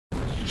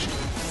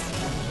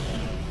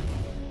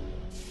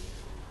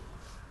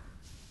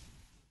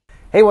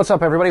Hey, what's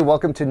up, everybody?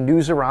 Welcome to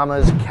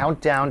Newsarama's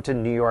Countdown to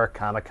New York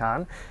Comic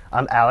Con.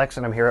 I'm Alex,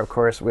 and I'm here, of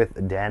course,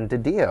 with Dan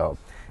DiDio.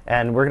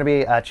 And we're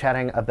going to be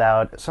chatting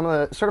about some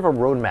of the, sort of a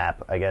roadmap,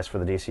 I guess, for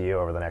the DCU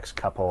over the next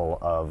couple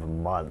of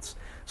months.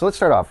 So let's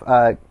start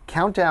off.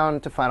 Countdown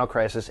to Final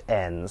Crisis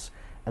ends,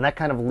 and that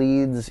kind of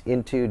leads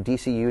into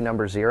DCU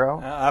number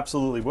 0.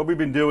 Absolutely. What we've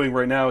been doing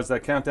right now is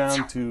that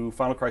Countdown to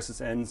Final Crisis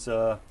ends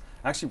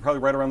actually probably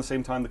right around the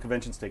same time the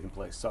convention's taking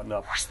place, starting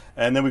up.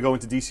 And then we go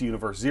into DC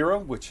Universe Zero,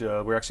 which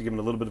we're actually giving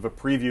a little bit of a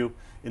preview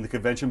in the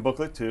convention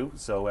booklet too,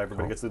 so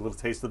everybody gets a little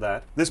taste of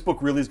that. This book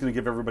really is going to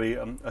give everybody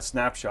a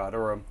snapshot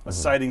or a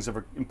sightings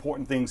of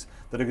important things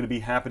that are going to be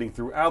happening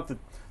throughout the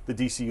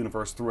DC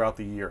Universe throughout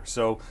the year.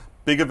 So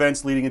big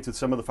events leading into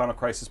some of the Final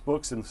Crisis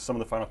books and some of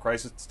the Final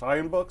Crisis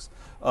tie-in books,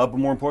 but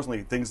more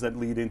importantly, things that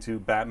lead into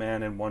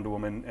Batman and Wonder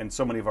Woman and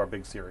so many of our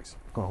big series.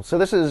 Cool. So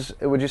this is,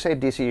 would you say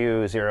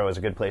DCU Zero is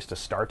a good place to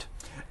start?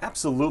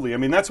 Absolutely. I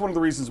mean, that's one of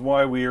the reasons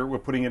why we're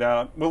putting it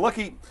out. We're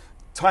lucky.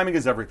 Timing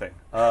is everything.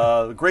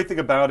 The great thing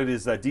about it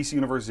is that DC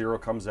Universe Zero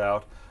comes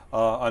out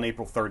on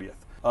April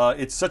 30th.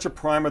 It's such a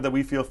primer that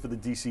we feel for the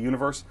DC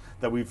Universe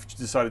that we've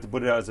decided to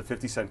put it out as a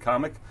 50-cent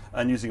comic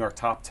and using our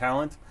top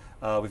talent.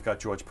 We've got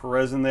George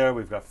Perez in there.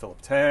 We've got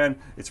Philip Tan.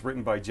 It's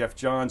written by Jeff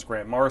Johns,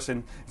 Grant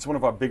Morrison. It's one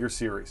of our bigger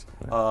series,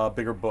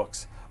 bigger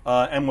books.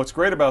 And what's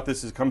great about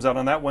this is it comes out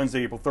on that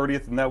Wednesday, April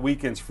 30th, and that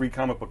weekend's free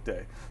comic book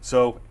day.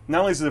 So not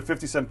only is it a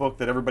 50-cent book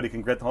that everybody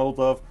can get hold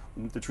of,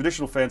 the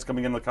traditional fans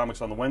coming in the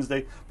comics on the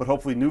Wednesday, but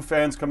hopefully new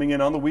fans coming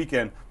in on the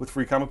weekend with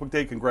free comic book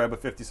day can grab a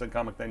 50-cent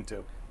comic then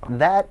too.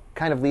 That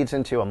kind of leads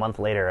into a month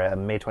later,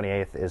 May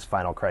 28th is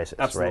Final Crisis,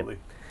 Absolutely.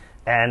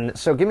 Right? And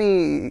so give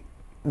me...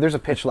 There's a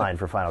pitch line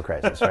for Final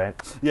Crisis, right?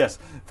 Yes.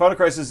 Final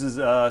Crisis is,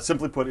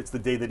 simply put, it's the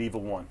day that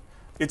evil won.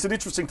 It's an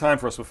interesting time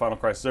for us with Final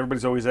Crisis.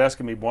 Everybody's always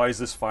asking me, why is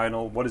this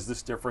final? What is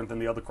this different than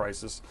the other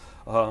Crisis?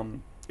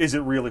 Is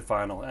it really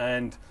final?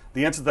 And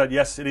the answer to that,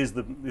 yes, it is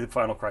the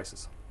Final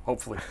Crisis,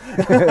 hopefully.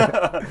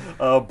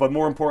 But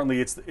more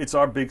importantly, it's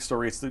our big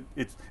story.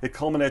 It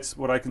culminates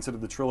what I consider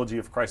the trilogy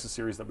of Crisis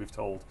series that we've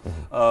told.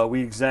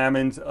 We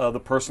examined the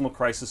personal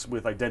crisis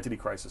with identity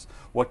crisis,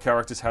 what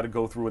characters had to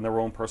go through in their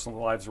own personal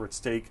lives are at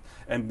stake,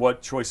 and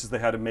what choices they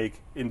had to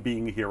make in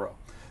being a hero.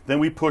 Then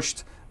we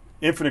pushed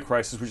Infinite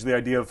Crisis, which is the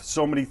idea of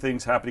so many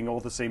things happening all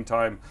at the same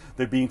time.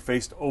 They're being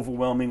faced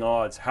overwhelming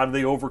odds. How do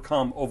they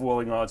overcome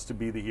overwhelming odds to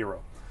be the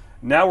hero?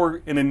 Now we're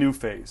in a new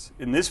phase.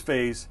 In this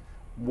phase,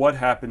 what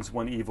happens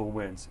when evil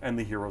wins and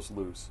the heroes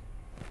lose?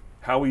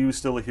 How are you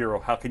still a hero?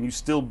 How can you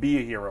still be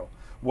a hero?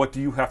 What do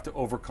you have to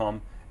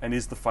overcome? And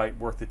is the fight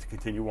worth it to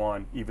continue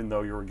on, even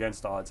though you're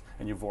against odds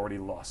and you've already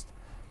lost?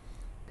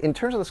 In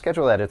terms of the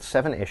schedule, that it's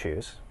 7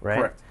 issues, right?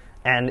 Correct.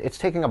 And it's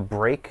taking a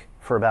break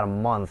for about a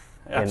month.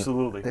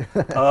 Absolutely.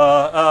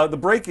 The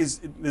break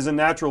there's a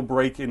natural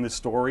break in the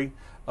story,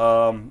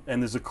 and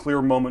there's a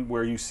clear moment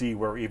where you see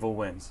where evil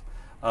wins.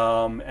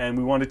 And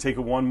we want to take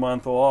a 1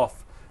 month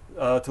off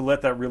to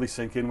let that really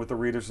sink in with the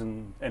readers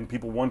and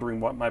people wondering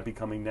what might be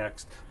coming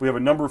next. We have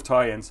a number of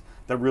tie-ins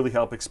that really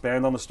help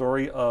expand on the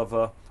story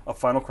of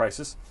Final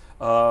Crisis.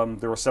 There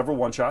are several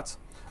one-shots.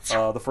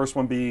 The first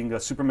one being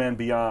Superman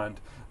Beyond,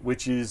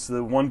 which is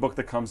the one book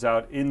that comes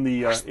out in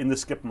the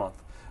skip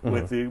month.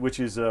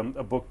 Which is a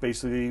book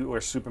basically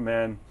where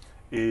Superman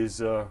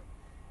is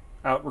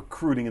out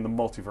recruiting in the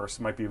multiverse,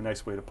 might be a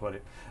nice way to put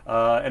it.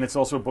 And it's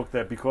also a book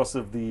that, because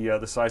of the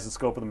size and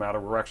scope of the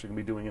matter, we're actually going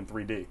to be doing in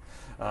 3D.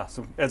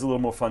 So it adds a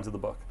little more fun to the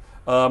book.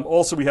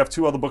 Also, we have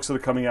 2 other books that are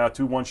coming out,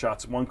 2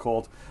 one-shots, one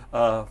called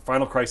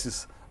Final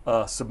Crisis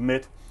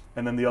Submit,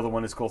 and then the other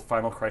one is called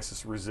Final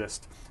Crisis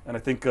Resist. And I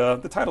think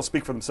the titles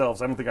speak for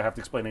themselves. I don't think I have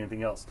to explain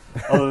anything else,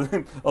 other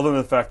than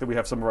the fact that we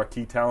have some of our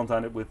key talent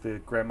on it with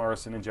Grant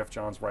Morrison and Jeff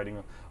Johns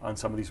writing on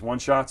some of these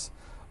one-shots.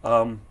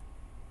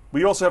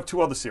 We also have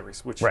 2 other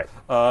series, which are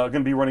going to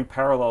be running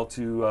parallel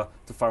to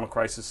Final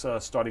Crisis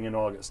starting in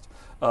August.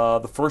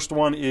 The first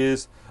one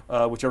is,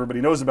 which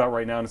everybody knows about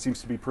right now and seems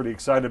to be pretty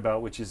excited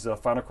about, which is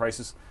Final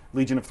Crisis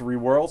Legion of 3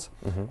 Worlds.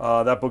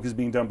 That book is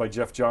being done by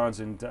Jeff Johns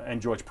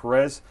and George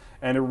Perez,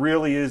 and it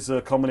really is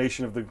a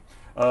culmination of the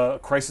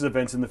Crisis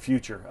events in the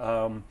future,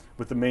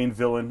 with the main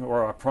villain,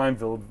 or our prime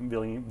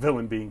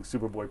villain being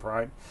Superboy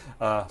Prime.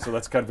 So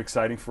that's kind of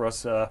exciting for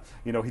us.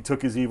 You know, he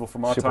took his evil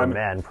from our time.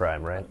 Superman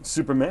Prime, right?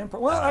 Superman.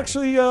 Well,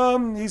 actually,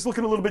 he's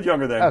looking a little bit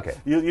younger then. Okay.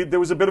 There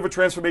was a bit of a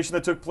transformation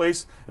that took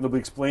place, and it'll be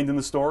explained in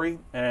the story.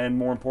 And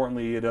more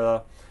importantly,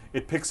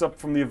 it picks up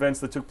from the events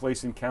that took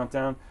place in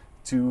Countdown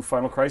to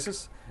Final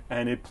Crisis,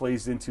 and it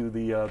plays into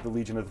the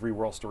Legion of the 3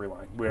 Worlds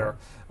storyline, where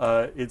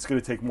it's going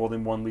to take more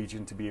than one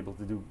Legion to be able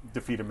to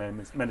defeat a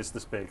menace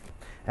this big.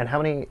 And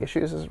how many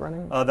issues is it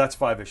running? That's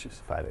 5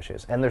 issues. 5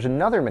 issues. And there's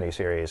another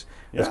miniseries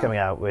that's coming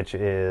out, which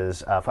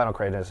is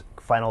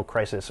Final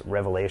Crisis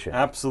Revelation.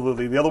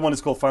 Absolutely. The other one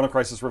is called Final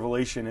Crisis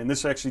Revelation, and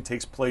this actually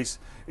takes place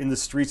in the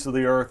streets of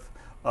the Earth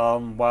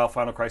while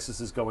Final Crisis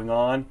is going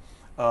on.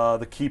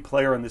 The key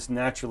player in this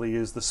naturally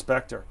is the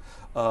Spectre,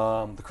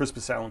 the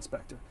Crispus Allen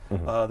Spectre.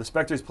 The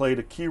Spectre has played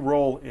a key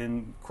role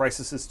in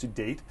crises to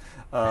date,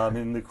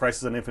 in the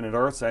Crisis on Infinite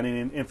Earths and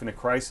in Infinite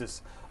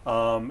Crisis,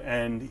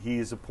 and he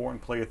is an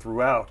important player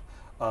throughout.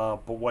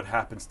 But what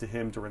happens to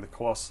him during the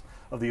course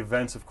of the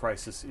events of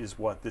Crisis is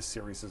what this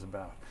series is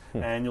about.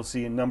 And you'll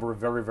see a number of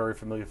very, very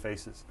familiar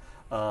faces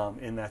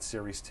in that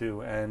series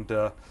too. And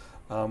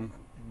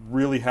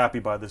really happy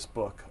by this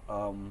book,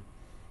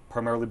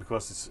 primarily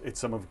because it's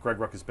some of Greg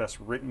Rucka's best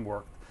written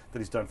work that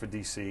he's done for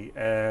DC.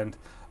 And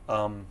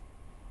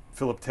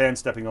Philip Tan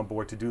stepping on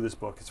board to do this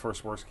book, his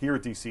first work here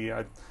at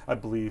DC, I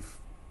believe,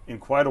 in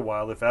quite a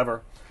while, if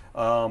ever,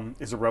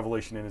 is a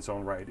revelation in its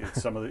own right.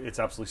 It's it's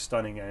absolutely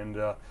stunning, and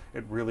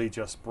it really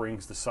just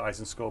brings the size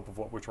and scope of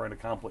what we're trying to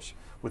accomplish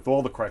with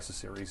all the Crisis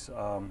series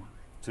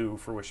to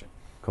fruition.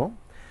 Cool.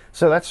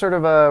 So that's sort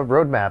of a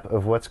roadmap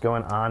of what's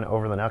going on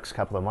over the next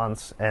couple of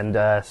months,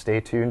 and stay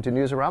tuned to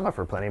Newsarama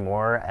for plenty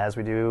more as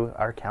we do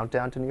our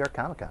countdown to New York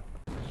Comic Con.